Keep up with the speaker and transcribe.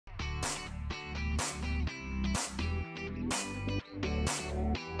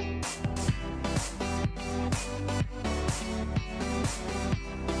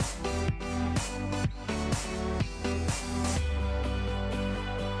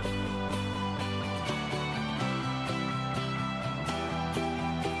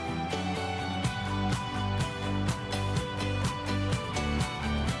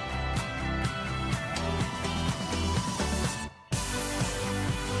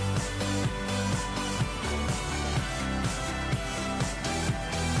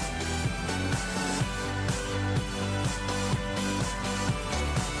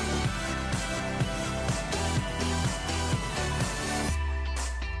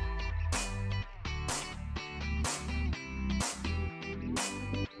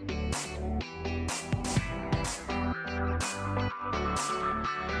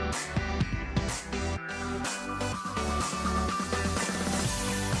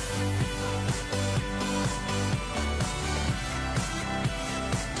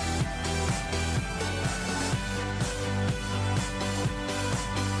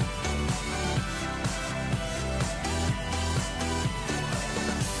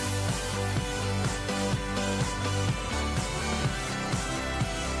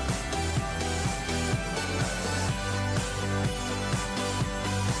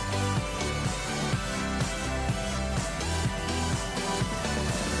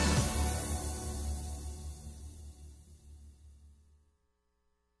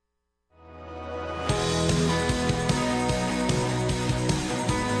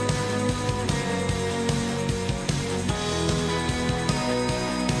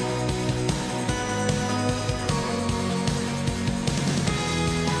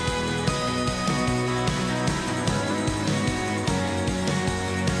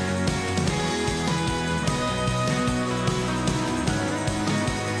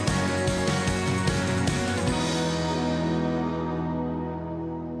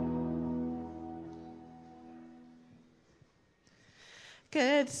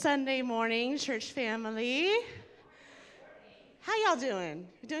Good Sunday morning, church family. How y'all doing?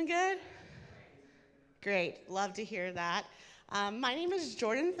 You doing good? Great. Love to hear that. My name is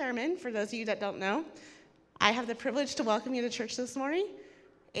Jordan Thurman, for those of you that don't know. I have the privilege to welcome you to church this morning.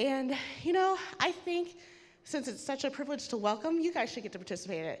 And, I think since it's such a privilege to welcome, you guys should get to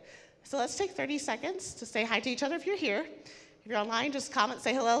participate in it. So let's take 30 seconds to say hi to each other if you're here. If you're online, just comment,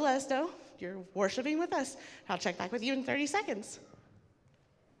 say hello, let us know you're worshiping with us. I'll check back with you in 30 seconds.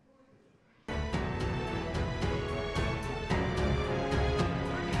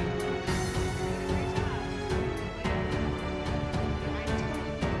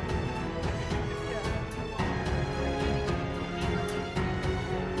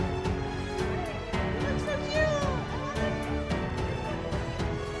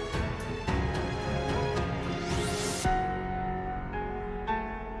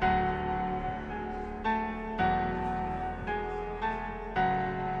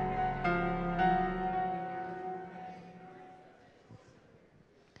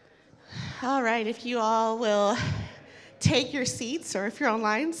 All right, if you all will take your seats, or if you're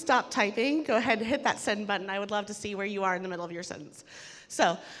online, stop typing. Go ahead and hit that send button. I would love to see where you are in the middle of your sentence.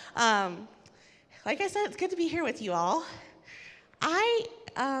 So, like I said, it's good to be here with you all. I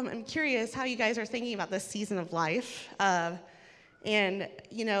am curious how you guys are thinking about this season of life. And,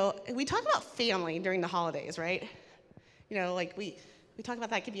 we talk about family during the holidays, right? We talk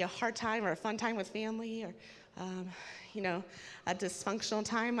about that could be a hard time or a fun time with family, or a dysfunctional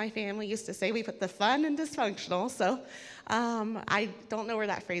time. My family used to say we put the fun in dysfunctional. So I don't know where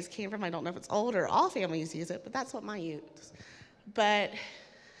that phrase came from. I don't know if it's old or all families use it, but that's what mine use. But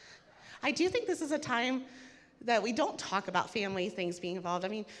I do think this is a time that we don't talk about family things being involved. I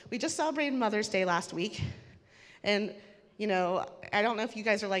mean, we just celebrated Mother's Day last week. And, I don't know if you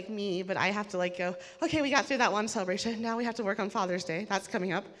guys are like me, but I have to go, okay, we got through that one celebration. Now we have to work on Father's Day. That's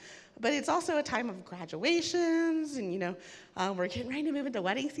coming up. But it's also a time of graduations, and, we're getting ready to move into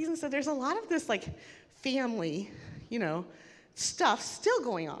wedding season. So there's a lot of this, family, stuff still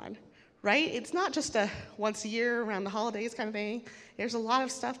going on, right? It's not just a once a year around the holidays kind of thing. There's a lot of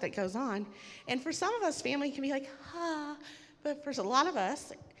stuff that goes on. And for some of us, family can be but for a lot of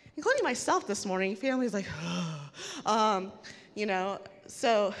us, including myself this morning, family's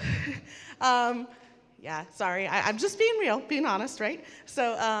so, yeah, sorry, I'm just being real, being honest, right?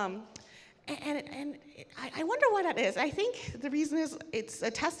 So, and I wonder why that is. I think the reason is it's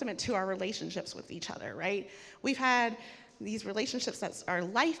a testament to our relationships with each other, right? We've had these relationships that are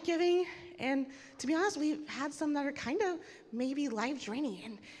life-giving, and to be honest, we've had some that are kind of maybe life-draining,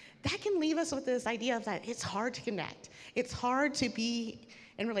 and that can leave us with this idea of that it's hard to connect. It's hard to be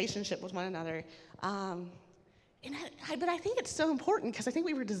in relationship with one another. But I think it's so important because I think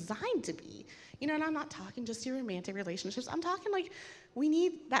we were designed to be. And I'm not talking just your romantic relationships. I'm talking we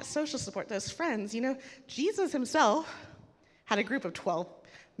need that social support, those friends. Jesus himself had a group of 12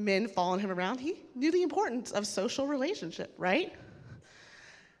 men following him around. He knew the importance of social relationship, right?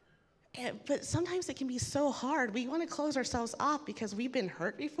 But sometimes it can be so hard. We want to close ourselves off because we've been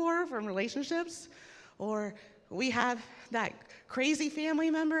hurt before from relationships, or we have that crazy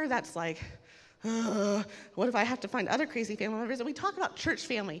family member that's what if I have to find other crazy family members? And we talk about church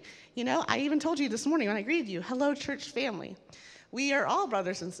family. I even told you this morning when I greeted you, hello, church family. We are all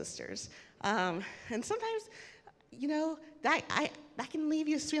brothers and sisters. And sometimes, that can leave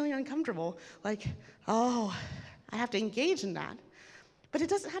you feeling uncomfortable. I have to engage in that. But it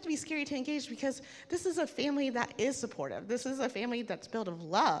doesn't have to be scary to engage because this is a family that is supportive. This is a family that's built of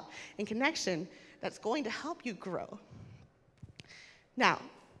love and connection that's going to help you grow. Now,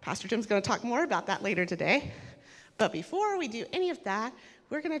 Pastor Jim's going to talk more about that later today. But before we do any of that,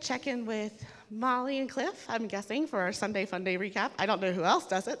 we're going to check in with Molly and Cliff, I'm guessing, for our Sunday Fun Day recap. I don't know who else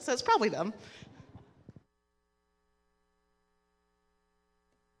does it, so it's probably them.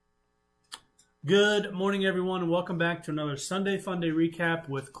 Good morning, everyone, and welcome back to another Sunday Fun Day recap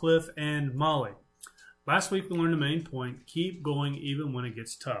with Cliff and Molly. Last week, we learned the main point, keep going even when it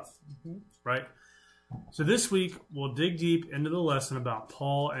gets tough, right? So this week, we'll dig deep into the lesson about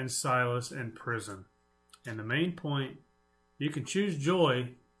Paul and Silas in prison. And the main point, you can choose joy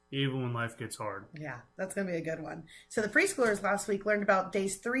even when life gets hard. Yeah, that's going to be a good one. So the preschoolers last week learned about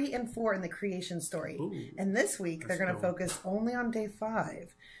days 3 and 4 in the creation story. Ooh, and this week, they're going to focus only on day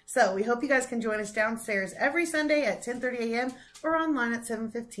 5. So we hope you guys can join us downstairs every Sunday at 10:30 a.m. or online at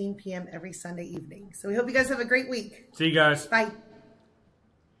 7:15 p.m. every Sunday evening. So we hope you guys have a great week. See you guys. Bye.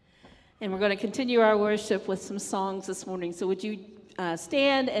 And we're going to continue our worship with some songs this morning. So would you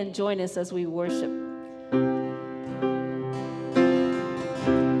stand and join us as we worship?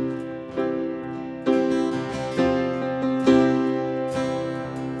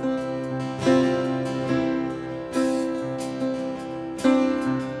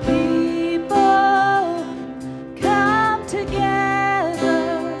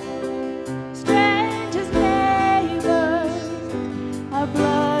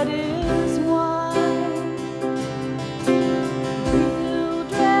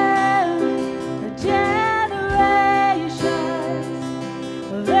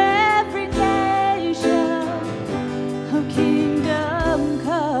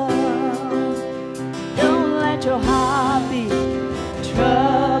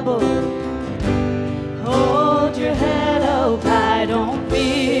 trouble. Hold your head up high, don't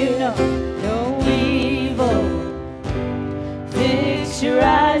fear no evil. Fix your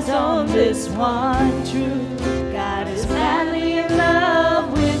eyes on this one truth. God is madly in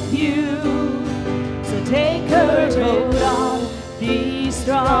love with you. So take courage, hold on, be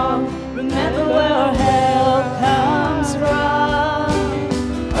strong. Remember where our help comes from.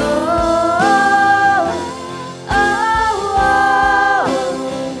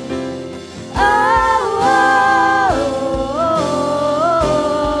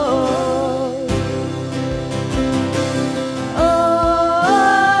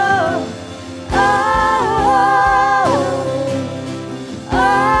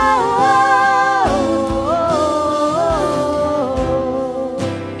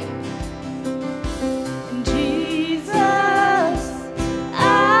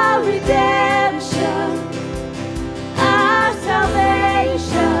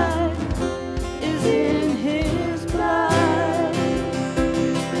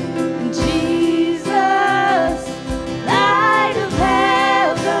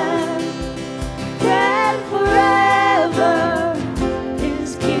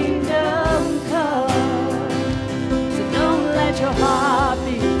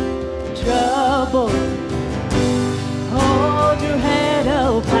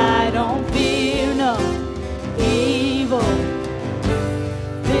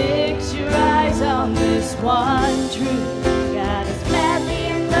 One truth, God is madly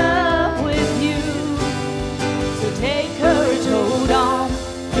in love with you. So take courage, hold on,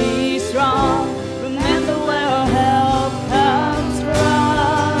 be strong. Remember where our help comes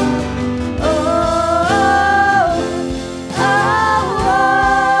from. Oh, oh, oh,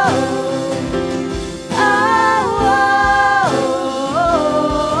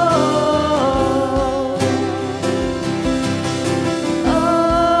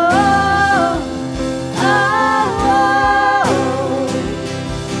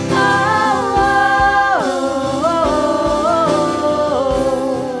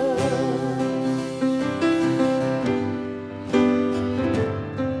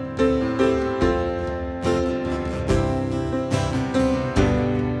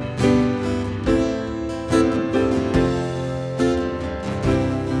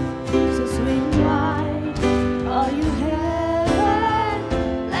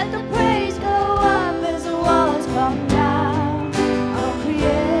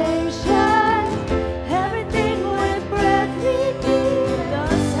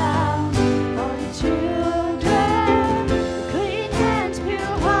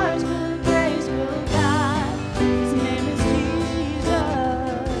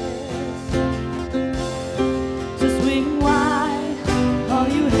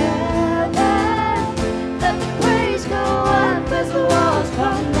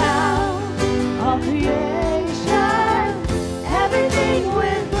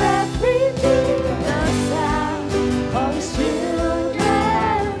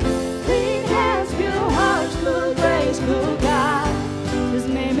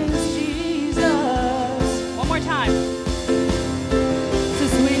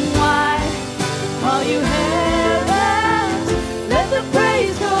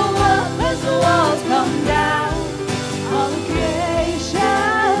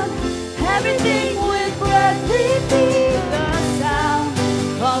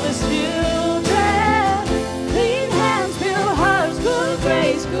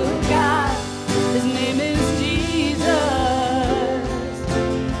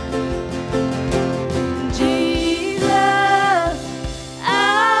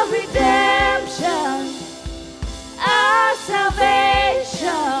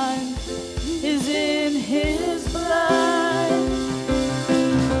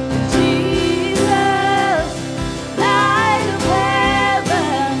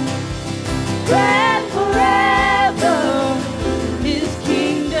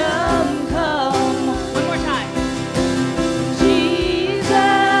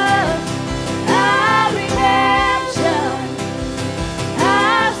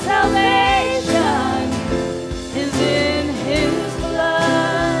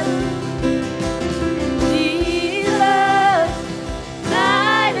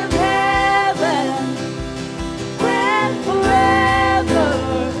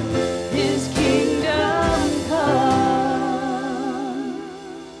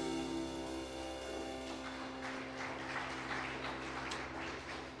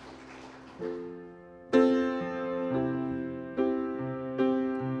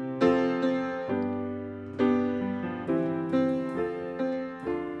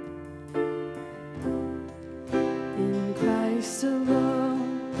 Christ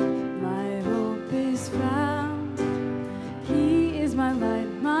alone,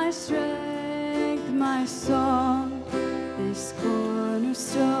 my song, this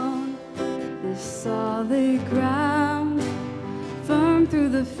cornerstone, this solid ground, firm through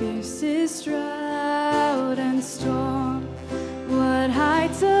the fiercest drought and storm. What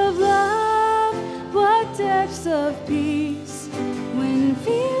heights of love, what depths of peace, when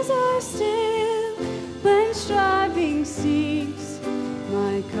fears are still, when striving cease.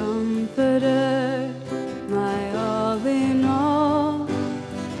 My comforter, my all in all,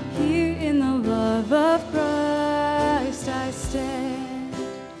 here in the love of Christ I stand.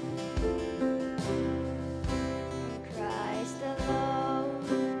 Christ alone,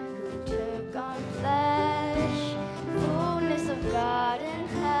 who took on flesh, fullness of God and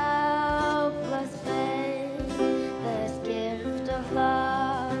helpless babe, this gift of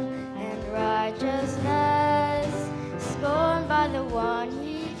love and righteousness, scorned by the one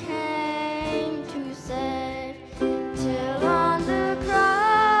he came to save, till on the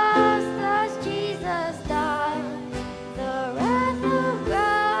cross as Jesus died, the wrath of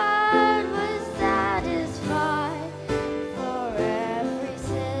God was satisfied, for every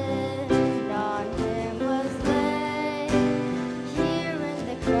sin on him was laid. Here in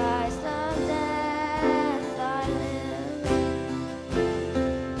the Christ of death I live.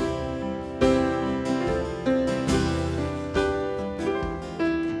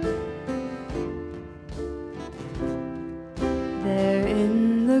 There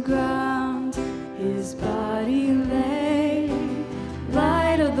in the ground his body lay,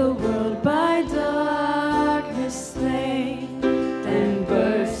 light of the world by darkness slain, then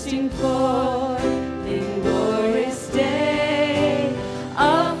bursting forth in glorious day,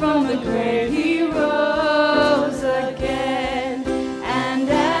 up from the grave he rose again, and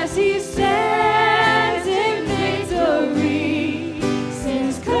as he stands in victory,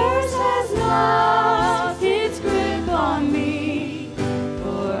 sin's curse has lost its grip on me,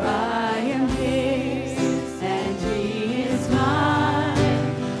 for I am his and he is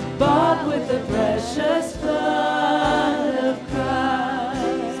mine, bought with the precious blood of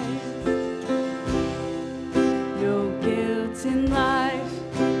Christ. No guilt in life,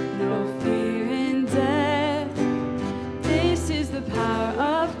 no fear in death, this is the power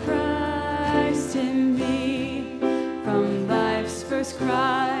of Christ in me, from life's first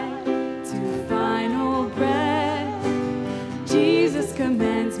cry to final breath, Jesus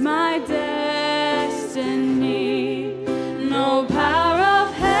commands my destiny. No power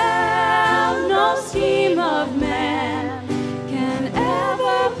of hell, no scheme of man can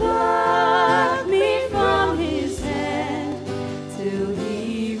ever pluck me from his hand, till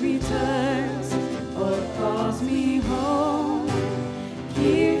he returns or calls me home.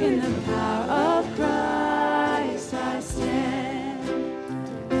 Here in the power of Christ I stand,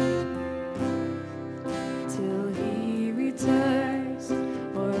 till he returns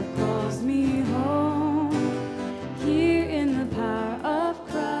or calls me home. Here in the power of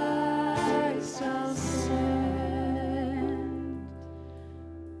Christ I'll stand.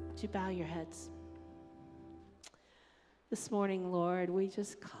 Would you bow your heads? This morning, Lord, we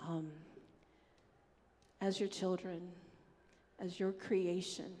just come as your children, as your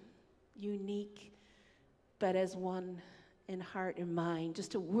creation, unique, but as one in heart and mind,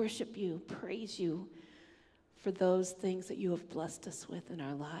 just to worship you, praise you for those things that you have blessed us with in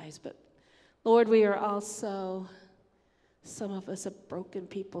our lives. But Lord, we are also, some of us are broken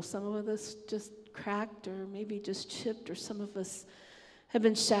people, some of us just cracked or maybe just chipped, or some of us have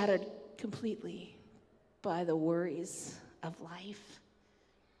been shattered completely by the worries of life.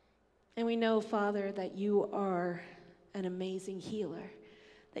 And we know, Father, that you are an amazing healer,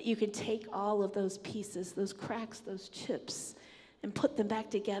 that you can take all of those pieces, those cracks, those chips, and put them back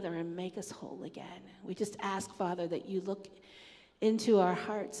together and make us whole again. We just ask, Father, that you look into our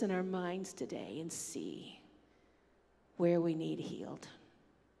hearts and our minds today and see where we need healed.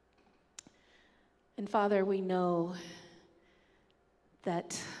 And Father, we know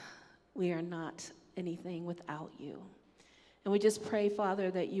that we are not anything without you. And we just pray,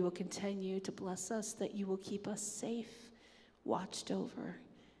 Father, that you will continue to bless us, that you will keep us safe, watched over,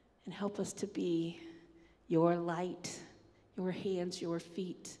 and help us to be your light, your hands, your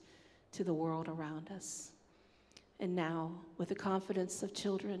feet to the world around us. And now, with the confidence of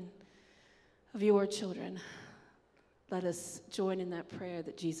children, of your children, let us join in that prayer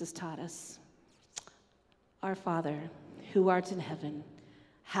that Jesus taught us. Our Father, who art in heaven,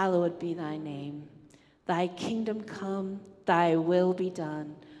 hallowed be thy name. Thy kingdom come, thy will be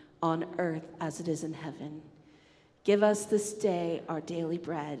done, on earth as it is in heaven. Give us this day our daily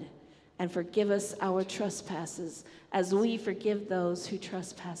bread, and forgive us our trespasses, as we forgive those who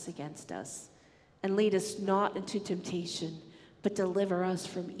trespass against us. And lead us not into temptation, but deliver us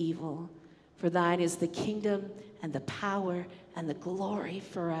from evil. For thine is the kingdom and the power and the glory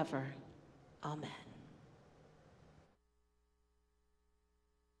forever. Amen.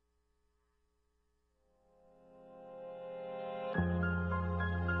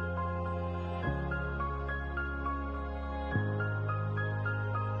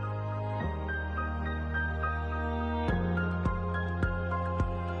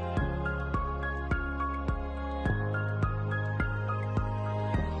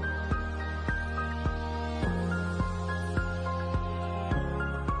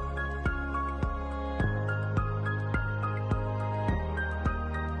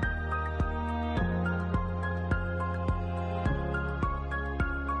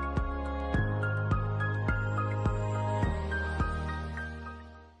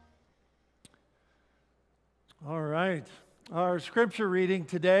 Our scripture reading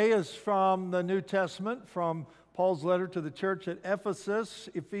today is from the New Testament, from Paul's letter to the church at Ephesus,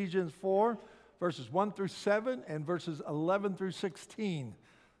 Ephesians 4, verses 1 through 7 and verses 11 through 16.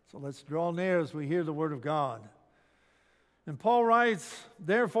 So let's draw near as we hear the word of God. And Paul writes,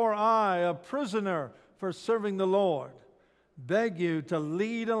 "Therefore I, a prisoner for serving the Lord, beg you to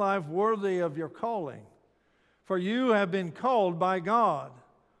lead a life worthy of your calling. For you have been called by God.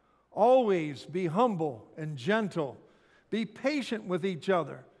 Always be humble and gentle. Be patient with each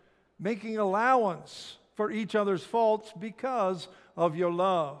other, making allowance for each other's faults because of your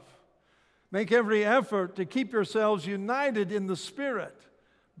love. Make every effort to keep yourselves united in the Spirit,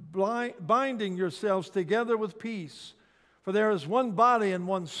 binding yourselves together with peace. For there is one body and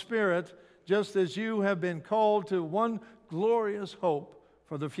one Spirit, just as you have been called to one glorious hope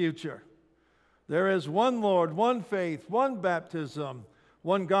for the future. There is one Lord, one faith, one baptism,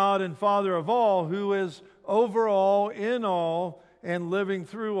 one God and Father of all, who is over all, in all, and living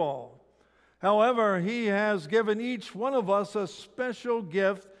through all. However, He has given each one of us a special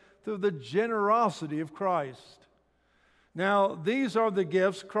gift through the generosity of Christ. Now, these are the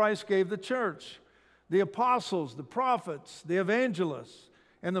gifts Christ gave the church: the apostles, the prophets, the evangelists,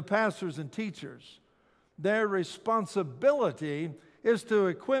 and the pastors and teachers. Their responsibility is to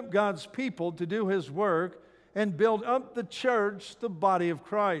equip God's people to do His work and build up the church, the body of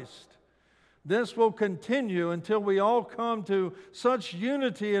Christ. This will continue until we all come to such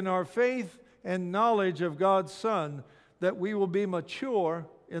unity in our faith and knowledge of God's Son that we will be mature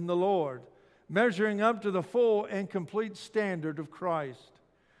in the Lord, measuring up to the full and complete standard of Christ.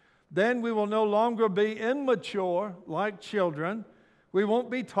 Then we will no longer be immature like children. We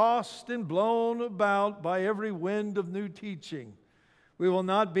won't be tossed and blown about by every wind of new teaching. We will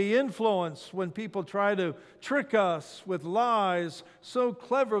not be influenced when people try to trick us with lies so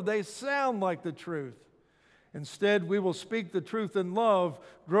clever they sound like the truth. Instead, we will speak the truth in love,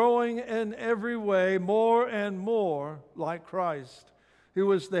 growing in every way more and more like Christ,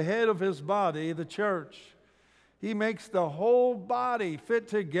 who is the head of His body, the church. He makes the whole body fit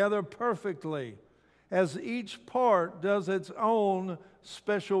together perfectly, as each part does its own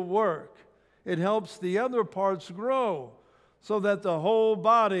special work. It helps the other parts grow, so that the whole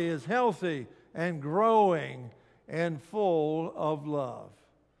body is healthy and growing and full of love."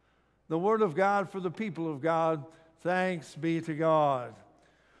 The word of God for the people of God. Thanks be to God.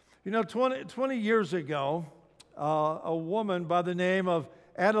 You know, 20 years ago, a woman by the name of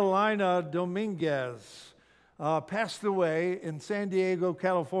Adelina Dominguez passed away in San Diego,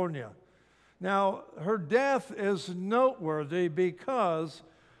 California. Now, her death is noteworthy because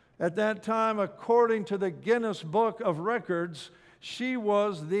at that time, according to the Guinness Book of Records, she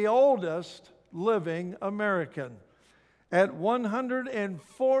was the oldest living American. At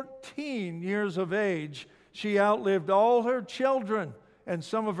 114 years of age, she outlived all her children and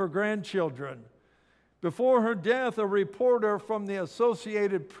some of her grandchildren. Before her death, a reporter from the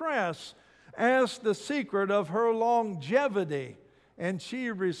Associated Press asked the secret of her longevity, and she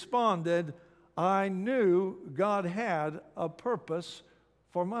responded, "I knew God had a purpose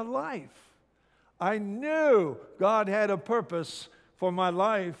for my life. I knew God had a purpose for my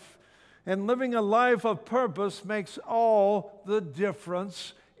life." And living a life of purpose makes all the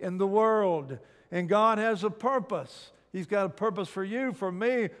difference in the world. And God has a purpose. He's got a purpose for you, for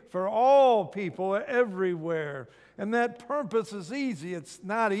me, for all people everywhere. And that purpose is easy. It's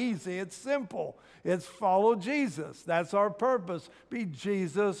not easy. It's simple. It's follow Jesus. That's our purpose. Be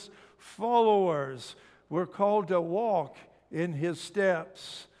Jesus followers. We're called to walk in His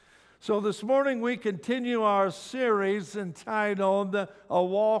steps. So this morning we continue our series entitled A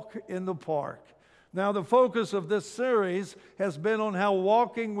Walk in the Park. Now the focus of this series has been on how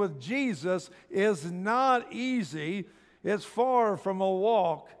walking with Jesus is not easy. It's far from a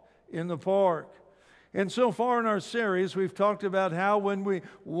walk in the park. And so far in our series, we've talked about how when we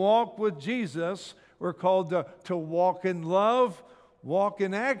walk with Jesus, we're called to walk in love, walk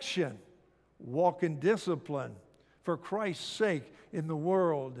in action, walk in discipline for Christ's sake in the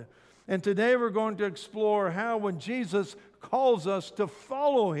world. And today we're going to explore how when Jesus calls us to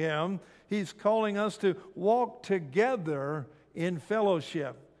follow him, he's calling us to walk together in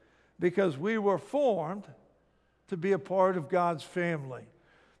fellowship because we were formed to be a part of God's family.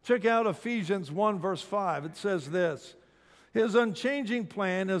 Check out Ephesians 1 verse 5. It says this, his unchanging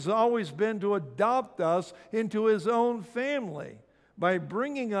plan has always been to adopt us into his own family by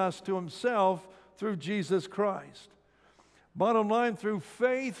bringing us to himself through Jesus Christ. Bottom line, through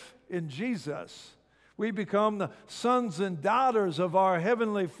faith in Jesus, we become the sons and daughters of our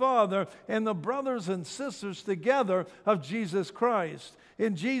Heavenly Father and the brothers and sisters together of Jesus Christ.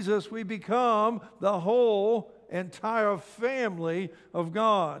 In Jesus, we become the whole entire family of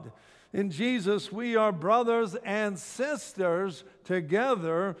God. In Jesus, we are brothers and sisters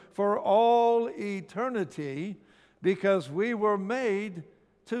together for all eternity because we were made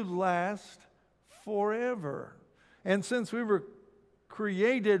to last forever. And since we were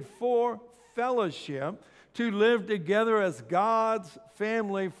created for fellowship, to live together as God's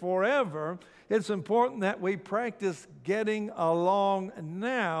family forever, it's important that we practice getting along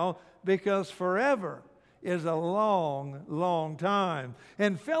now because forever is a long, long time.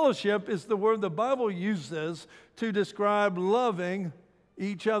 And fellowship is the word the Bible uses to describe loving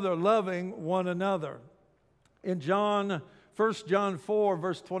each other, loving one another. In 1 John 4,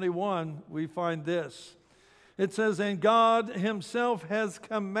 verse 21, we find this. It says, and God himself has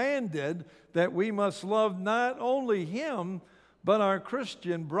commanded that we must love not only him, but our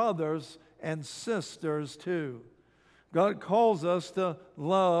Christian brothers and sisters too. God calls us to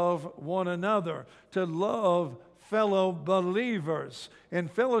love one another, to love fellow believers. And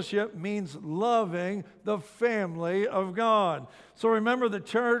fellowship means loving the family of God. So remember, the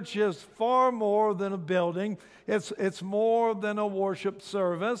church is far more than a building. It's more than a worship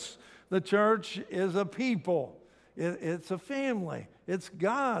service. The church is a people. It's a family. It's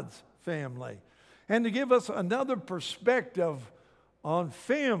God's family. And to give us another perspective on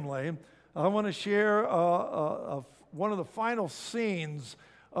family, I want to share one of the final scenes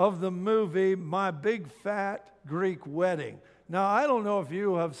of the movie My Big Fat Greek Wedding. Now, I don't know if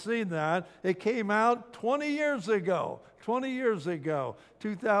you have seen that. It came out 20 years ago,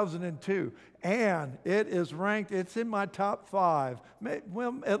 2002. And it is ranked, it's in my top 5,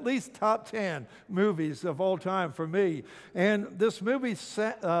 well, at least top 10 movies of all time for me. And this movie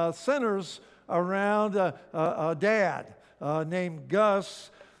centers around a dad named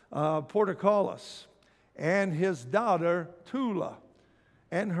Gus Portokalos and his daughter Tula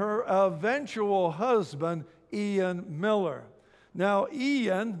and her eventual husband Ian Miller. Now,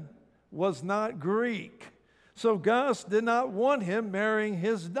 Ian was not Greek, so Gus did not want him marrying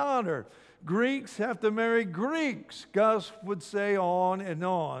his daughter. Greeks have to marry Greeks, Gus would say on and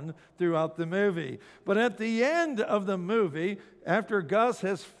on throughout the movie. But at the end of the movie, after Gus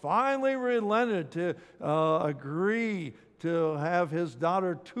has finally relented to agree to have his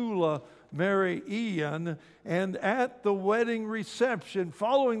daughter Tula marry Ian, and at the wedding reception,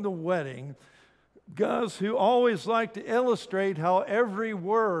 following the wedding, Gus, who always liked to illustrate how every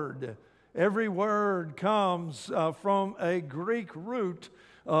word comes from a Greek root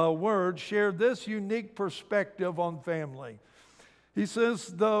word, shared this unique perspective on family. He says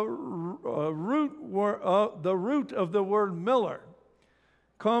the root of the word Miller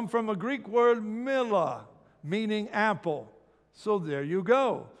come from a Greek word mila, meaning apple. So there you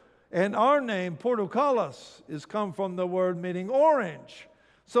go. And our name, Portokalos, is come from the word meaning orange.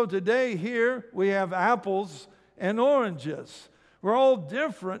 So today here we have apples and oranges. We're all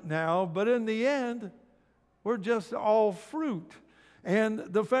different now, but in the end, we're just all fruit. And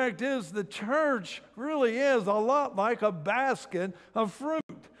the fact is, the church really is a lot like a basket of fruit.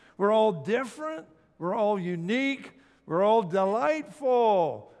 We're all different, we're all unique, we're all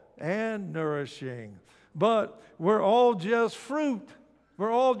delightful and nourishing. But we're all just fruit.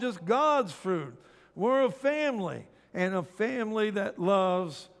 We're all just God's fruit. We're a family, and a family that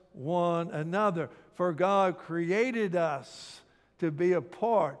loves one another. For God created us to be a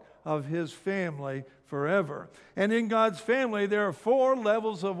part of his family forever. And in God's family, there are 4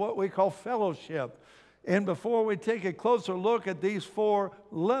 levels of what we call fellowship. And before we take a closer look at these 4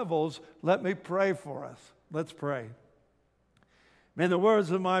 levels, let me pray for us. Let's pray. May the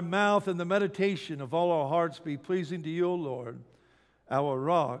words of my mouth and the meditation of all our hearts be pleasing to you, O Lord, our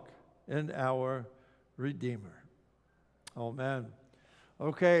rock and our Redeemer. Amen.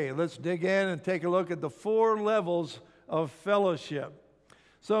 Okay, let's dig in and take a look at the 4 levels of fellowship.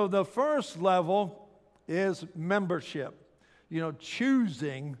 So the first level is membership.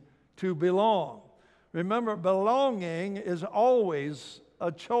 Choosing to belong. Remember, belonging is always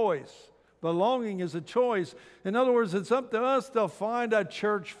a choice. Belonging is a choice. In other words, it's up to us to find a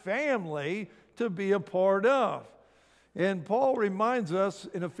church family to be a part of. And Paul reminds us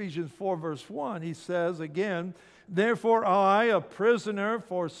in Ephesians 4, verse 1, he says again, therefore I, a prisoner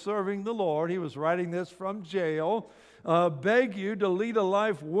for serving the Lord, he was writing this from jail, beg you to lead a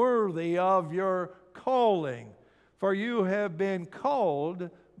life worthy of your calling, for you have been called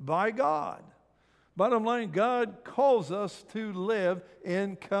by God. Bottom line, God calls us to live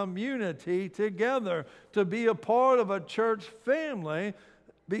in community together, to be a part of a church family,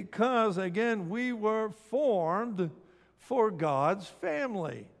 because, again, we were formed for God's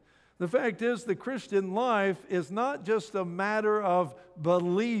family. The fact is, the Christian life is not just a matter of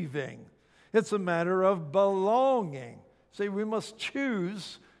believing. It's a matter of belonging. See, we must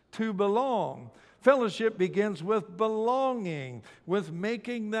choose to belong. Fellowship begins with belonging, with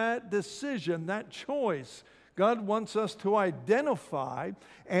making that decision, that choice. God wants us to identify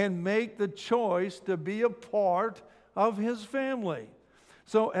and make the choice to be a part of His family.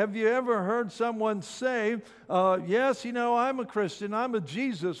 So have you ever heard someone say, yes, I'm a Christian, I'm a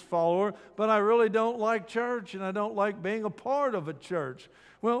Jesus follower, but I really don't like church and I don't like being a part of a church?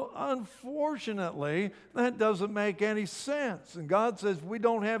 Well, unfortunately, that doesn't make any sense. And God says we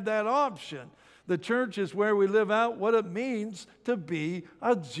don't have that option. The church is where we live out what it means to be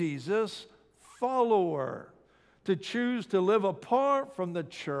a Jesus follower. To choose to live apart from the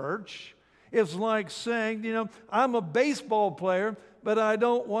church is like saying, I'm a baseball player, but I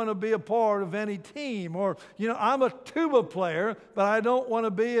don't want to be a part of any team. Or, I'm a tuba player, but I don't want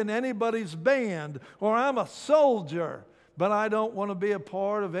to be in anybody's band. Or I'm a soldier, but I don't want to be a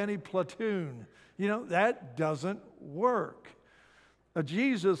part of any platoon. That doesn't work. A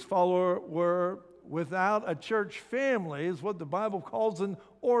Jesus follower without a church family is what the Bible calls an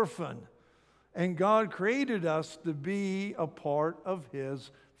orphan. And God created us to be a part of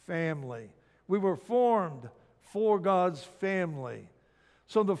His family. We were formed for God's family.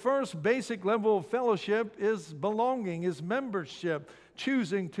 So the first basic level of fellowship is belonging, is membership,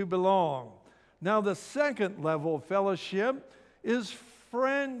 choosing to belong. Now the second level of fellowship is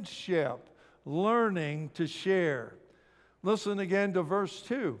friendship, learning to share. Listen again to verse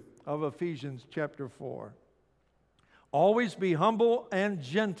 2 of Ephesians chapter 4. Always be humble and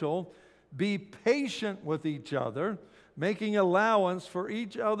gentle, be patient with each other, making allowance for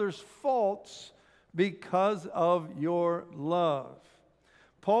each other's faults because of your love.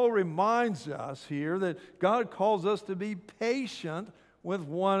 Paul reminds us here that God calls us to be patient with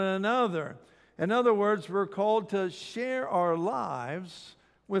one another. In other words, we're called to share our lives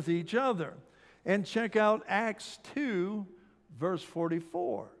with each other. And check out Acts 2, verse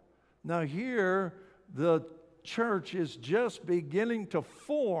 44. Now here, the church is just beginning to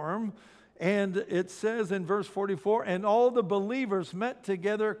form, and it says in verse 44, and all the believers met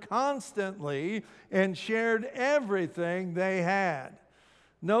together constantly and shared everything they had.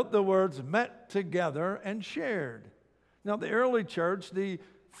 Note the words met together and shared. Now the early church, the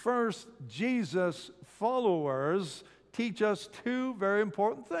first Jesus followers, teach us two very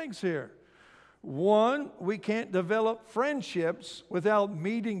important things here. One, we can't develop friendships without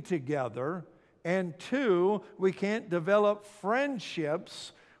meeting together. And two, we can't develop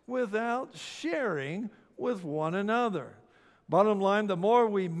friendships without sharing with one another. Bottom line, the more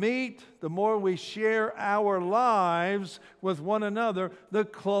we meet, the more we share our lives with one another, the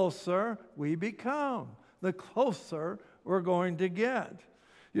closer we become, the closer we're going to get.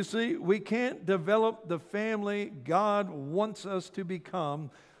 You see, we can't develop the family God wants us to become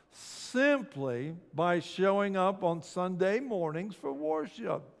simply by showing up on Sunday mornings for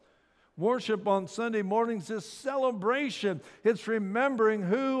worship. Worship on Sunday mornings is celebration. It's remembering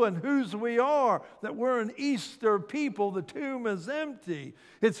who and whose we are, that we're an Easter people. The tomb is empty.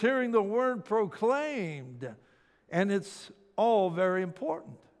 It's hearing the word proclaimed. And it's all very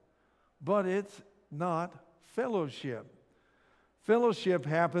important. But it's not fellowship. Fellowship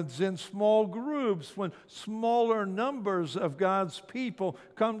happens in small groups when smaller numbers of God's people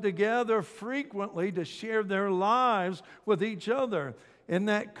come together frequently to share their lives with each other. In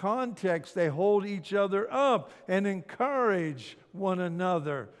that context, they hold each other up and encourage one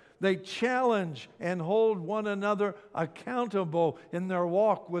another. They challenge and hold one another accountable in their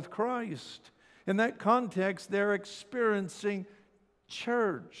walk with Christ. In that context, they're experiencing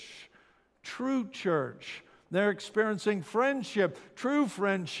church, true church. They're experiencing friendship, true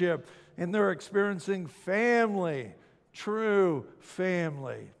friendship, and they're experiencing family, true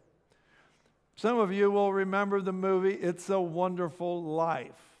family. Some of you will remember the movie It's a Wonderful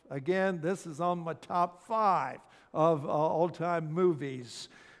Life. Again, this is on my top 5 of all-time movies.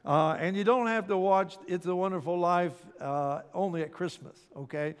 And you don't have to watch It's a Wonderful Life only at Christmas,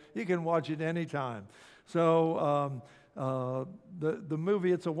 okay? You can watch it anytime. So the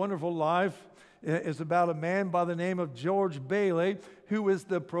movie It's a Wonderful Life is about a man by the name of George Bailey, who is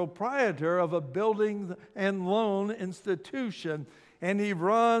the proprietor of a building and loan institution, and he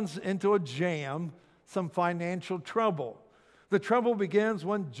runs into a jam, some financial trouble. The trouble begins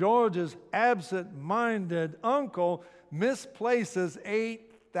when George's absent-minded uncle misplaces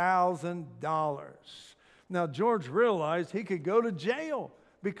 $8,000. Now, George realized he could go to jail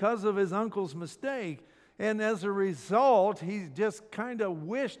because of his uncle's mistake. And as a result, he just kind of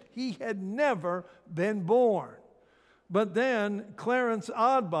wished he had never been born. But then Clarence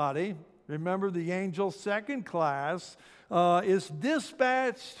Oddbody, remember the angel second class, is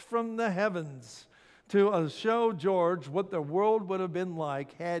dispatched from the heavens to show George what the world would have been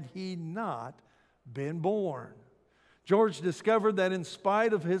like had he not been born. George discovered that in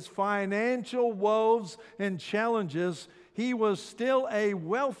spite of his financial woes and challenges, he was still a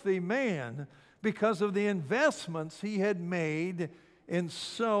wealthy man because of the investments he had made in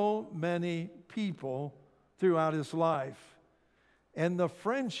so many people throughout his life and the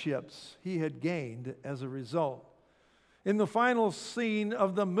friendships he had gained as a result. In the final scene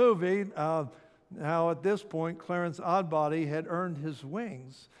of the movie, now at this point, Clarence Oddbody had earned his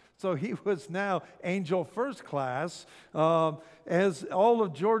wings. So he was now angel first class. As all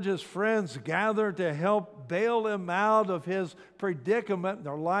of George's friends gather to help bail him out of his predicament,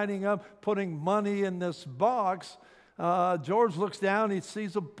 they're lining up, putting money in this box. George looks down, he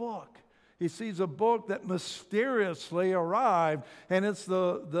sees a book. He sees a book that mysteriously arrived, and it's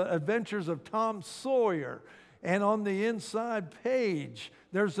the adventures of Tom Sawyer. And on the inside page,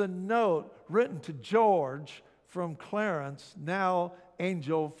 there's a note written to George from Clarence, now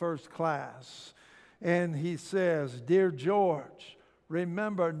angel first class. And he says, "Dear George,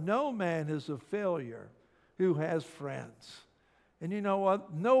 remember, no man is a failure who has friends." And you know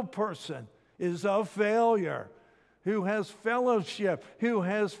what? No person is a failure who has fellowship, who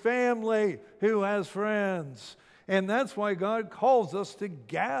has family, who has friends. And that's why God calls us to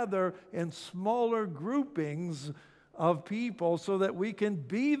gather in smaller groupings of people so that we can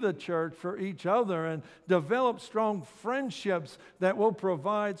be the church for each other and develop strong friendships that will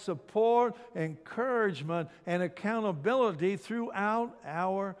provide support, encouragement, and accountability throughout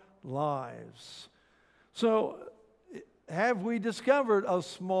our lives. So, have we discovered a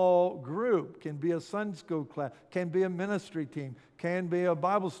small group? Can be a Sunday school class, can be a ministry team, can be a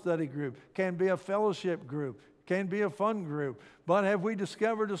Bible study group, can be a fellowship group, can be a fun group. But have we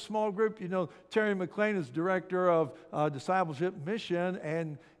discovered a small group? You know, Terry McLean is director of Discipleship Mission,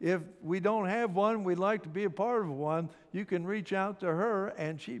 and if we don't have one, we'd like to be a part of one. You can reach out to her,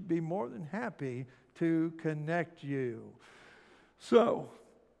 and she'd be more than happy to connect you. So,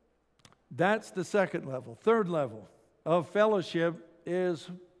 that's the second level. Third level of fellowship is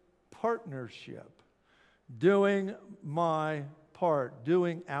partnership. Doing my part,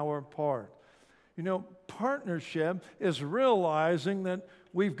 doing our part. You know, partnership is realizing that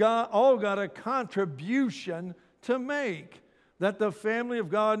we've all got a contribution to make, that the family of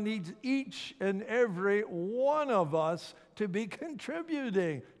God needs each and every one of us to be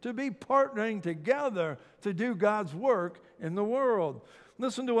contributing, to be partnering together to do God's work in the world.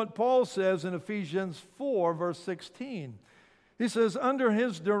 Listen to what Paul says in Ephesians 4, verse 16. He says, under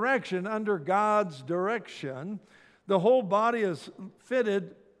his direction, under God's direction, the whole body is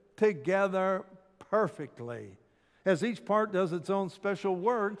fitted together perfectly. As each part does its own special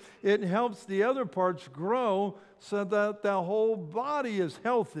work, it helps the other parts grow so that the whole body is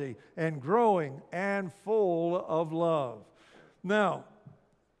healthy and growing and full of love. Now,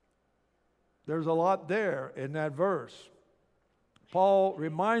 there's a lot there in that verse. Paul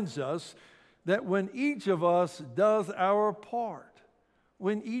reminds us that when each of us does our part,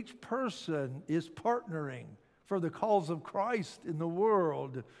 when each person is partnering for the cause of Christ in the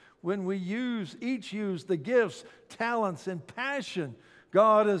world, when we each use the gifts, talents, and passion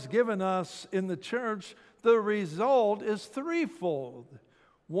God has given us in the church, the result is threefold.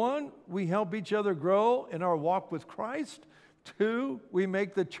 One, we help each other grow in our walk with Christ. Two, we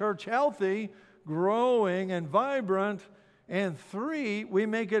make the church healthy, growing, and vibrant. And three, we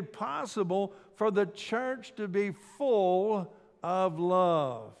make it possible for the church to be full of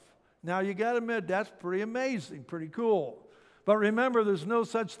love. Now, you got to admit, that's pretty amazing, pretty cool. But remember, there's no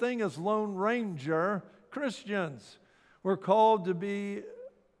such thing as Lone Ranger Christians. We're called to be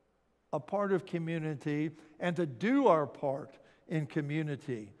a part of community and to do our part in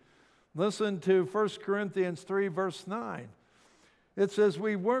community. Listen to 1 Corinthians 3, verse 9. It says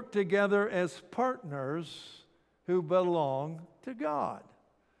we work together as partners who belong to God.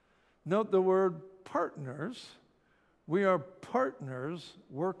 Note the word partners. We are partners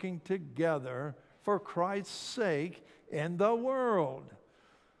working together for Christ's sake in the world.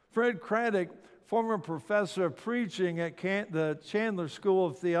 Fred Craddock, former professor of preaching at the Chandler School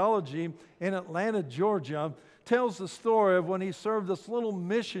of Theology in Atlanta, Georgia, tells the story of when he served this little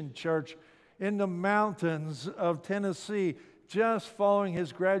mission church in the mountains of Tennessee just following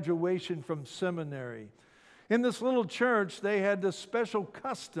his graduation from seminary. In this little church, they had this special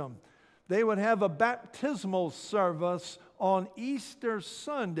custom. They would have a baptismal service on Easter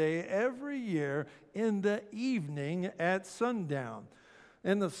Sunday every year in the evening at sundown.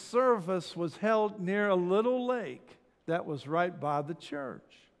 And the service was held near a little lake that was right by the church.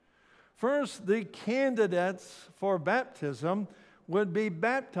 First, the candidates for baptism would be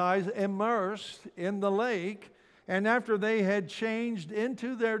baptized, immersed in the lake, and after they had changed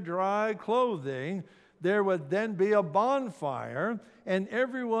into their dry clothing, there would then be a bonfire, and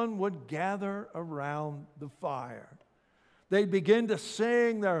everyone would gather around the fire. They'd begin to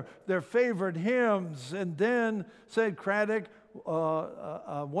sing their favorite hymns, and then, said Craddock,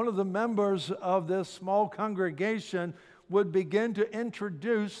 one of the members of this small congregation would begin to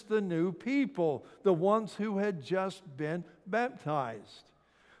introduce the new people, the ones who had just been baptized.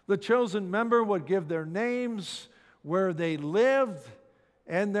 The chosen member would give their names, where they lived,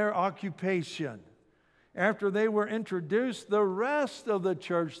 and their occupation. After they were introduced, the rest of the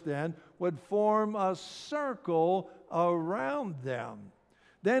church then would form a circle around them.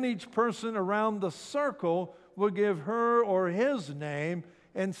 Then each person around the circle would give her or his name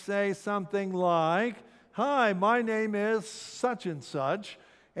and say something like, "Hi, my name is such and such,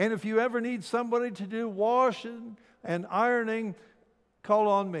 and if you ever need somebody to do washing and ironing, call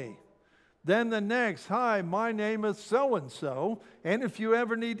on me." Then the next, "Hi, my name is so-and-so, and if you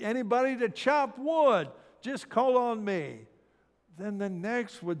ever need anybody to chop wood, just call on me." Then the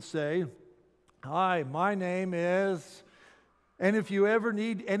next would say, "Hi, my name is," and if you ever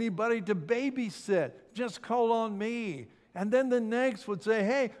need anybody to babysit, just call on me. And then the next would say,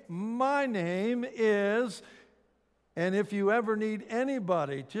 "Hey, my name is," and if you ever need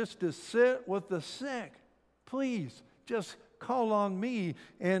anybody just to sit with the sick, please just call on me,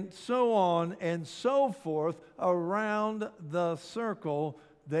 and so on and so forth. Around the circle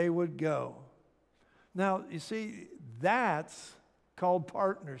they would go. Now, you see, that's called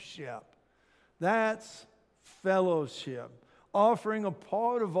partnership. That's fellowship, offering a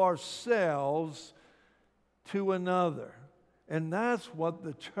part of ourselves to another. And that's what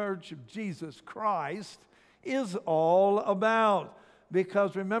the Church of Jesus Christ is all about.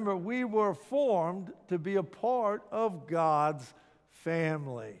 Because remember, we were formed to be a part of God's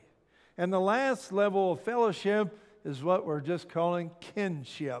family. And the last level of fellowship is what we're just calling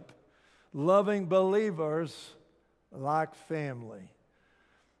kinship. Loving believers like family.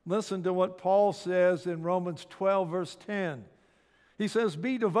 Listen to what Paul says in Romans 12, verse 10. He says,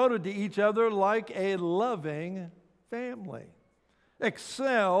 "Be devoted to each other like a loving family.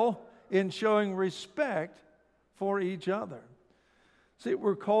 Excel in showing respect for each other." See,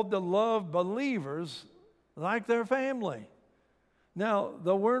 we're called to love believers like their family. Now,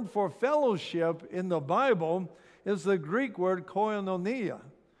 the word for fellowship in the Bible is the Greek word koinonia.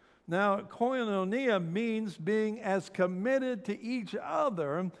 Now, koinonia means being as committed to each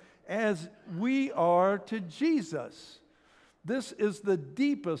other as we are to Jesus. This is the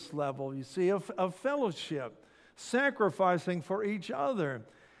deepest level, you see, of fellowship, sacrificing for each other.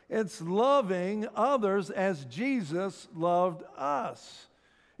 It's loving others as Jesus loved us.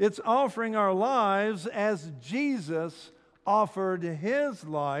 It's offering our lives as Jesus offered his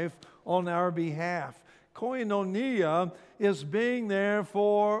life on our behalf. Koinonia is being there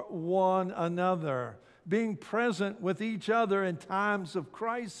for one another, being present with each other in times of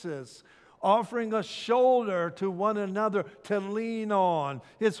crisis, offering a shoulder to one another to lean on.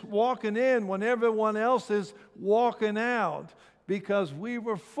 It's walking in when everyone else is walking out, because we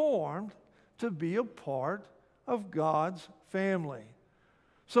were formed to be a part of God's family.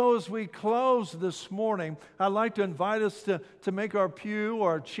 So as we close this morning, I'd like to invite us to make our pew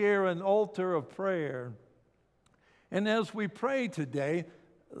or chair an altar of prayer. And as we pray today,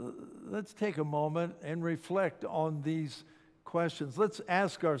 let's take a moment and reflect on these questions. Let's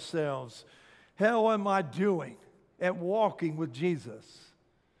ask ourselves, how am I doing at walking with Jesus?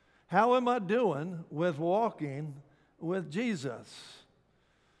 How am I doing with walking with Jesus?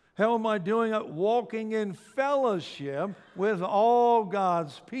 How am I doing at walking in fellowship with all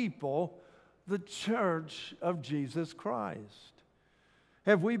God's people, the Church of Jesus Christ?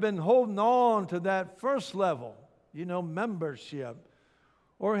 Have we been holding on to that first level membership?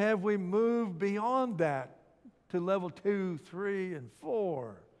 Or have we moved beyond that to level 2, 3, and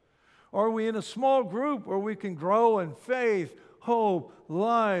 4? Are we in a small group where we can grow in faith, hope,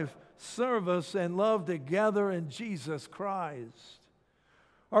 life, service, and love together in Jesus Christ?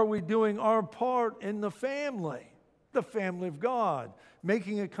 Are we doing our part in the family of God,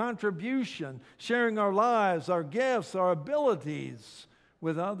 making a contribution, sharing our lives, our gifts, our abilities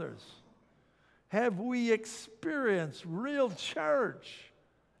with others? Have we experienced real church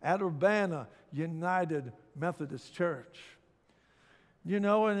at Urbana United Methodist Church?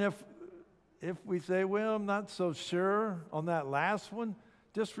 And if we say, well, I'm not so sure on that last one,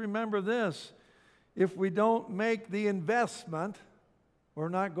 just remember this. If we don't make the investment, we're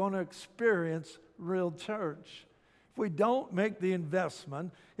not going to experience real church. If we don't make the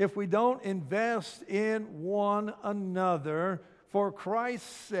investment, if we don't invest in one another for Christ's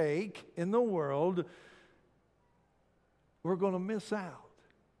sake in the world, we're going to miss out.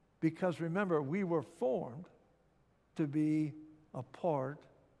 Because remember, we were formed to be a part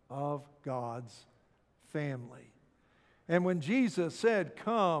of God's family. And when Jesus said,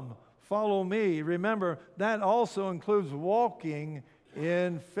 "Come, follow me," remember, that also includes walking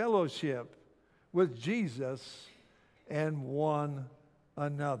in fellowship with Jesus and one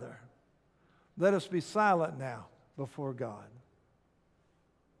another. Let us be silent now before God.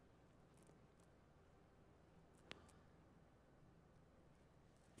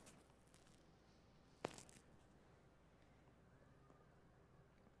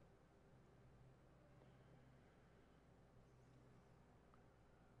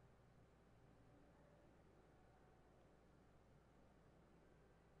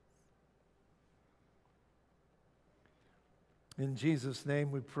 In Jesus' name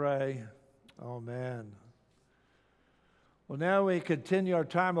we pray. Amen. Well, now we continue our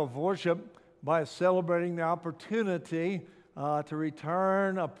time of worship by celebrating the opportunity to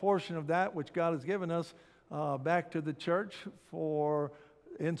return a portion of that which God has given us back to the church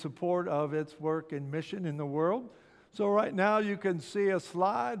in support of its work and mission in the world. So right now you can see a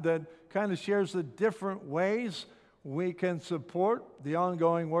slide that kind of shares the different ways we can support the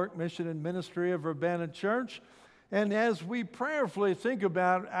ongoing work, mission, and ministry of Urbana Church. And as we prayerfully think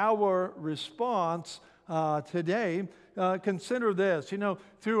about our response today, consider this.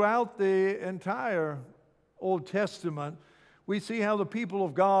 Throughout the entire Old Testament, we see how the people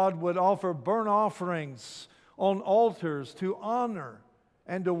of God would offer burnt offerings on altars to honor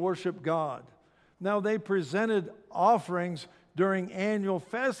and to worship God. Now, they presented offerings during annual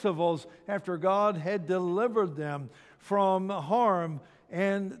festivals after God had delivered them from harm,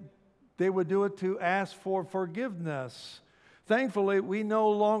 and they would do it to ask for forgiveness. Thankfully, we no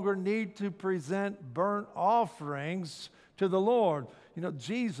longer need to present burnt offerings to the Lord.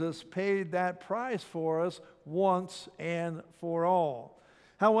 Jesus paid that price for us once and for all.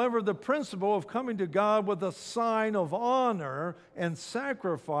 However, the principle of coming to God with a sign of honor and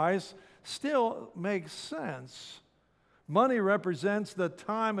sacrifice still makes sense. Money represents the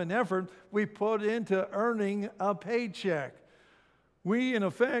time and effort we put into earning a paycheck. We, in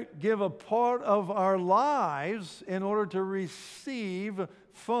effect, give a part of our lives in order to receive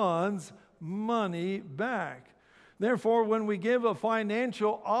funds, money back. Therefore, when we give a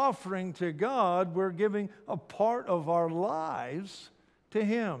financial offering to God, we're giving a part of our lives to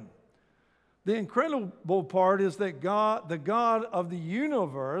Him. The incredible part is that God, the God of the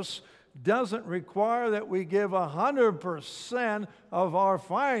universe, doesn't require that we give 100% of our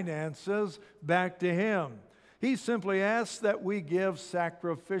finances back to Him. He simply asks that we give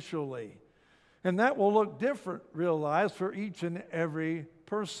sacrificially. And that will look different, realize, for each and every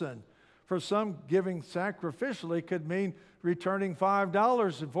person. For some, giving sacrificially could mean returning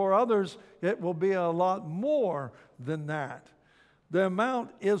 $5, and for others, it will be a lot more than that. The amount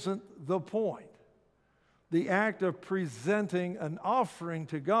isn't the point. The act of presenting an offering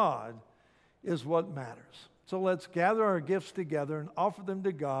to God is what matters. So let's gather our gifts together and offer them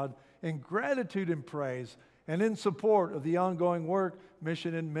to God in gratitude and praise, and in support of the ongoing work,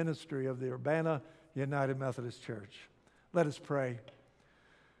 mission, and ministry of the Urbana United Methodist Church. Let us pray.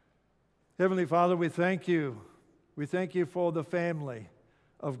 Heavenly Father, we thank you. We thank you for the family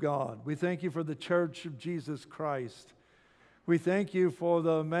of God. We thank you for the Church of Jesus Christ. We thank you for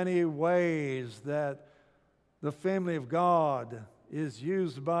the many ways that the family of God is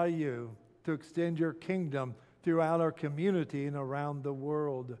used by you to extend your kingdom throughout our community and around the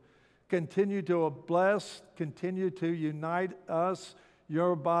world. Continue to bless, continue to unite us,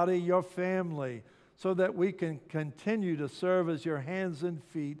 your body, your family, so that we can continue to serve as your hands and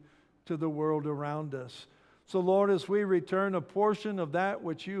feet to the world around us. So, Lord, as we return a portion of that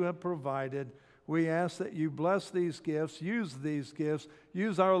which you have provided, We ask that you bless these gifts, use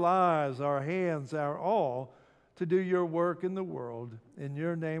our lives, our hands, our all, to do your work in the world. In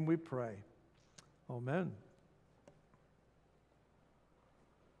your name we pray. Amen.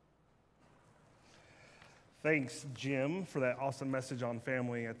 Thanks, Jim, for that awesome message on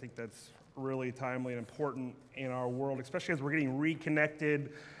family. I think that's really timely and important in our world, especially as we're getting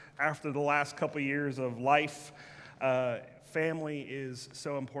reconnected after the last couple of years of life. Family is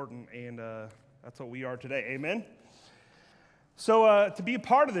so important, and that's what we are today. Amen? So to be a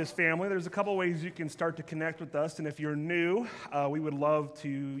part of this family, there's a couple ways you can start to connect with us. And if you're new, we would love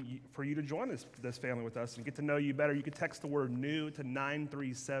for you to join this family with us and get to know you better. You can text the word NEW to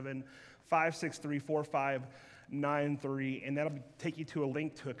 937-563-4593, and that'll take you to a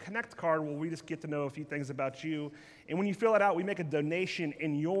link to a Connect card where we just get to know a few things about you. And when you fill it out, we make a donation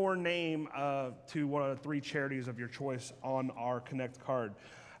in your name to one of the 3 charities of your choice on our Connect card.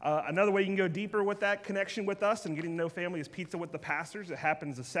 Another way you can go deeper with that connection with us and getting to know family is Pizza with the Pastors. It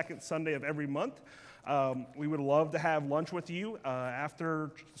happens the second Sunday of every month. We would love to have lunch with you after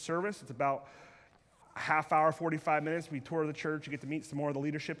service. It's about a half hour, 45 minutes. We tour the church. You get to meet some more of the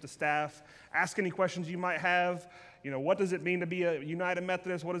leadership, the staff, ask any questions you might have. You know, what does it mean to be a United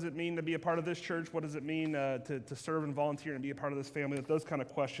Methodist? What does it mean to be a part of this church? What does it mean to serve and volunteer and be a part of this family? Those kind of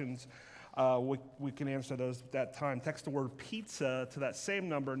questions. We can answer those at that time. Text the word pizza to that same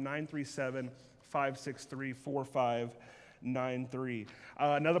number, 937-563-4593.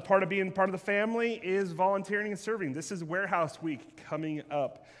 Another part of being part of the family is volunteering and serving. This is Warehouse Week coming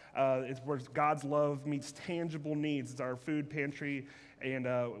up. It's where God's love meets tangible needs. It's our food pantry, and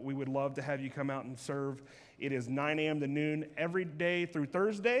we would love to have you come out and serve. It is 9 a.m. to noon every day through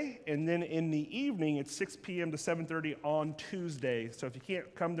Thursday, and then in the evening, it's 6 p.m. to 7:30 on Tuesday. So if you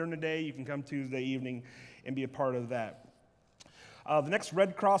can't come during the day, you can come Tuesday evening and be a part of that. The next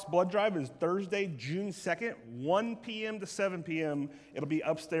Red Cross blood drive is Thursday, June 2nd, 1 p.m. to 7 p.m. It'll be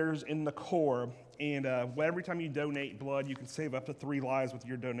upstairs in the core, and every time you donate blood, you can save up to 3 lives with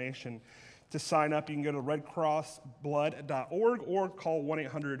your donation. To sign up, you can go to redcrossblood.org or call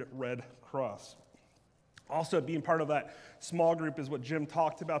 1-800-RED-CROSS. Also, being part of that small group is what Jim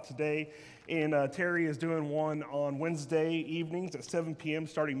talked about today, and Terry is doing one on Wednesday evenings at 7 p.m.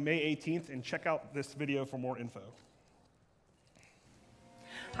 starting May 18th, and check out this video for more info.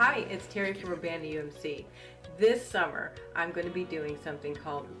 Hi, it's Terry from Urbana UMC. This summer, I'm going to be doing something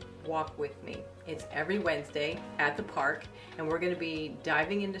called Walk With Me. It's every Wednesday at the park, and we're going to be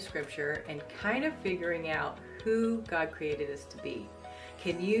diving into Scripture and kind of figuring out who God created us to be.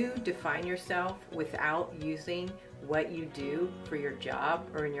 Can you define yourself without using what you do for your job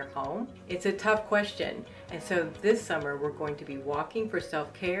or in your home? It's a tough question. And so this summer we're going to be walking for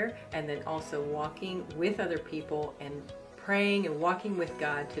self-care and then also walking with other people and praying and walking with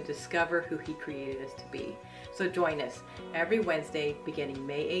God to discover who He created us to be. So join us every Wednesday beginning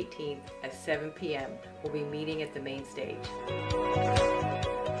May 18th at 7 p.m. We'll be meeting at the main stage.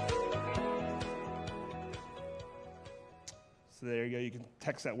 So there you go. You can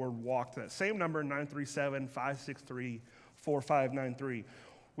text that word WALK to that same number, 937-563-4593.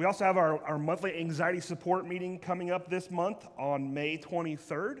 We also have our monthly anxiety support meeting coming up this month on May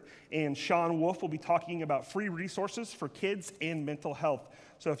 23rd. And Sean Wolf will be talking about free resources for kids and mental health.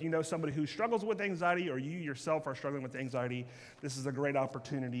 So if you know somebody who struggles with anxiety or you yourself are struggling with anxiety, this is a great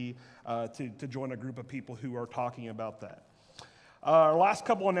opportunity to join a group of people who are talking about that. Our last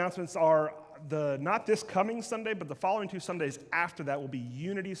couple announcements are not this coming Sunday, but the following 2 Sundays after that will be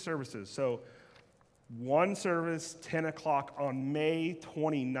unity services. So one service, 10 o'clock on May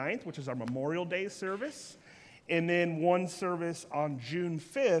 29th, which is our Memorial Day service. And then one service on June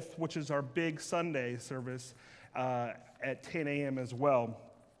 5th, which is our big Sunday service at 10 a.m. as well.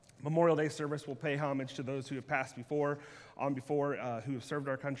 Memorial Day service will pay homage to those who have passed before, who have served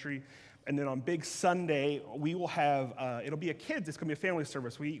our country. And then on Big Sunday, we will have, it'll be it's going to be a family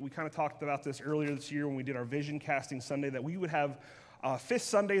service. We kind of talked about this earlier this year when we did our Vision Casting Sunday, that we would have Fifth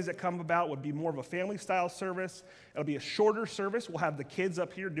Sundays that come about would be more of a family-style service. It'll be a shorter service. We'll have the kids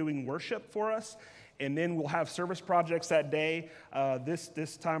up here doing worship for us. And then we'll have service projects that day.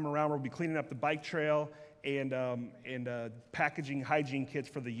 This time around, we'll be cleaning up the bike trail and packaging hygiene kits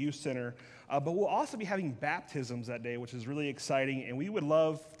for the youth center. But we'll also be having baptisms that day, which is really exciting. And we would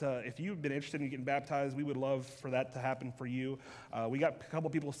love to, if you've been interested in getting baptized, we would love for that to happen for you. We got a couple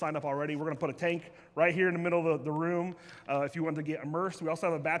people signed up already. We're going to put a tank right here in the middle of the room if you want to get immersed. We also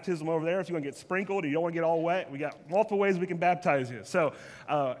have a baptism over there if you want to get sprinkled or you don't want to get all wet. We got multiple ways we can baptize you. So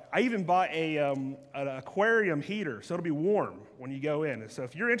I even bought an aquarium heater, so it'll be warm when you go in. So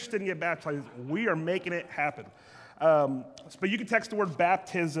if you're interested in getting baptized, we are making it happen. But you can text the word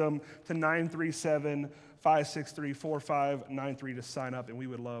baptism to 937-563-4593 to sign up, and we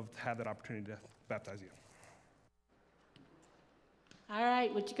would love to have that opportunity to baptize you. All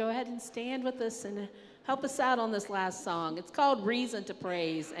right, would you go ahead and stand with us and help us out on this last song? It's called Reason to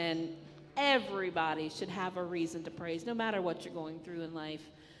Praise, and everybody should have a reason to praise, no matter what you're going through in life.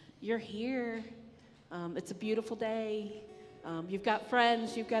 You're here. It's a beautiful day. You've got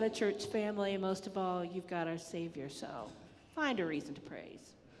friends, you've got a church family, and most of all, you've got our Savior. So find a reason to praise.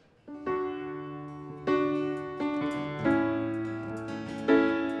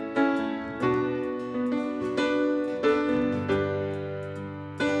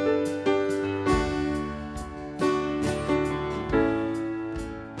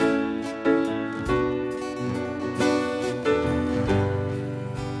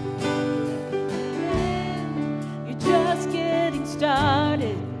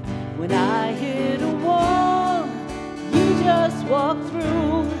 When I hit a wall, you just walk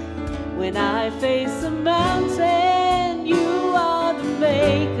through. When I face a mountain, you are the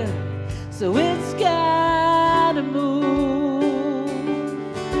maker, so it's gotta move.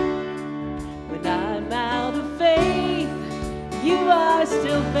 When I'm out of faith, you are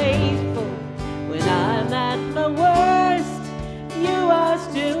still faithful. When I'm at my worst, you are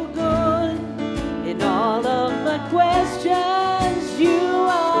still good. In all of my questions, you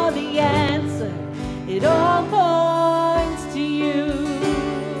are the answer. It all points to you.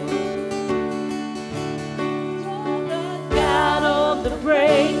 You're the God of the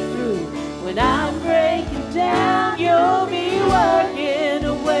breakthrough. When I'm breaking down, you'll be working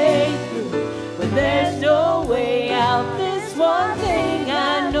a way through. When there's no way out, this one thing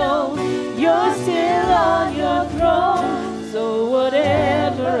I know, you're still on your throne. So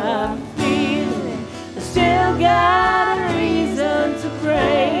whatever I'm feeling, I still got a reason to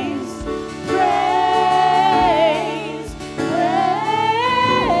praise. Praise, praise.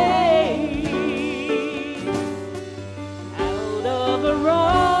 Out of the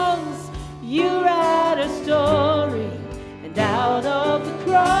wrongs, you write a story, and out of the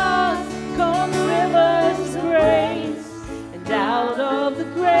cross come rivers of grace, and out of the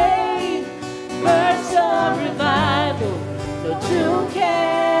grave bursts of revival no tomb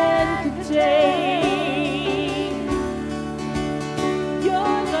can contain.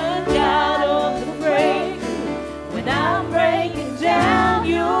 You're the God of the breakthrough. When I'm breaking down,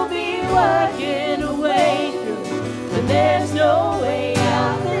 you'll be working a way through. When there's no way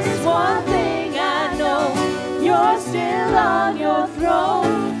out, this one thing I know, you're still on your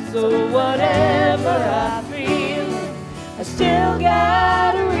throne. So whatever I'm feeling, I still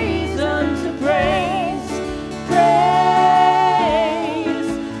got a reason to praise. Praise,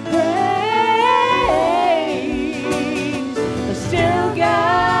 praise. I still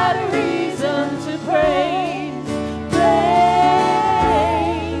got a reason to praise.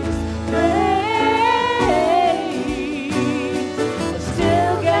 Praise, praise. I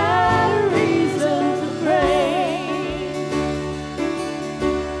still got a reason to praise.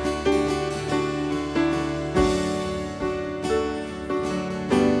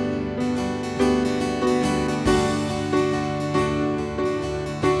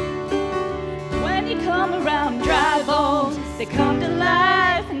 When you come around dry bones, they come to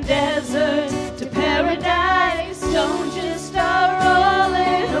life in deserts, to paradise. Don't just start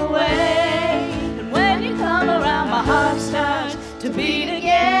rolling away. And when you come around, my heart starts to beat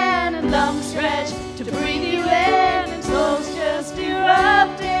again, and lungs stretch to breathe you in, and souls just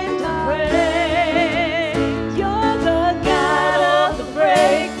erupt into praise. You're the God of the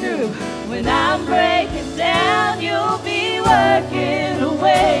breakthrough. When I'm breaking down, you'll be working a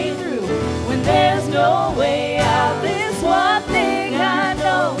way through. When there's no way out, this one thing I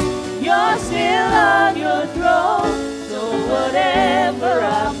know, you're still on your throne. So whatever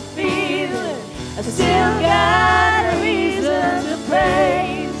I'm feeling, I still got a reason to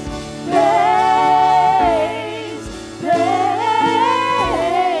praise. Praise, praise.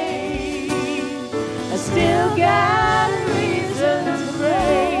 I still got a reason to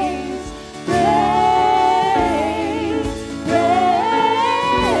praise. Praise, praise.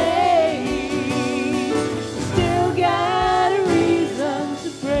 I still got a reason to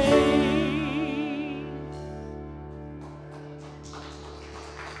praise.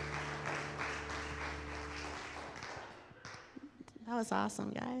 That was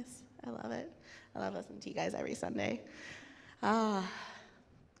awesome, guys. I love it. I love listening to you guys every Sunday. I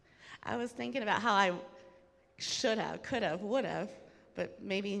was thinking about how I should have, could have, would have, but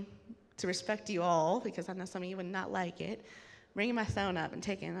maybe to respect you all, because I know some of you would not like it, bringing my phone up and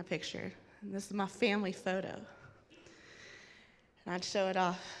taking a picture. And this is my family photo. And I'd show it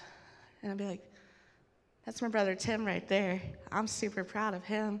off, and I'd be like, That's my brother Tim right there. I'm super proud of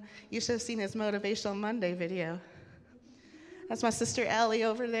him. You should have seen his Motivational Monday video. That's my sister Ellie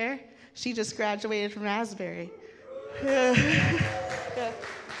over there. She just graduated from Asbury.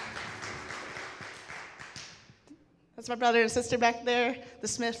 That's my brother and sister back there, the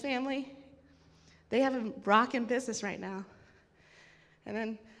Smith family. They have a rockin' business right now. And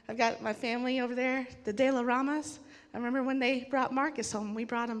then I've got my family over there, the De La Ramas. I remember when they brought Marcus home, we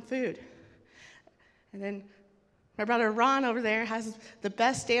brought him food. And then my brother Ron over there has the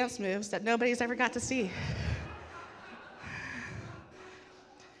best dance moves that nobody's ever got to see.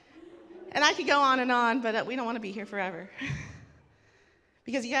 And I could go on, but we don't want to be here forever.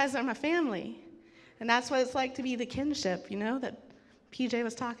 Because you guys are my family. And that's what it's like to be the kinship, you know, that PJ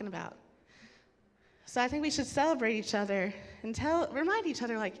was talking about. So I think we should celebrate each other and remind each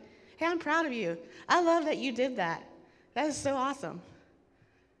other, like, hey, I'm proud of you. I love that you did that. That is so awesome.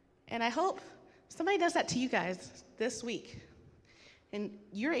 And I hope somebody does that to you guys this week. And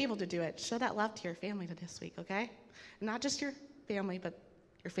you're able to do it. Show that love to your family this week, okay? And not just your family, but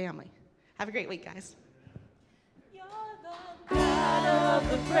your family. Have a great week, guys. You're the God of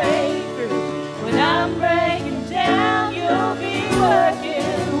the breakthrough. When I'm breaking down, you'll be working.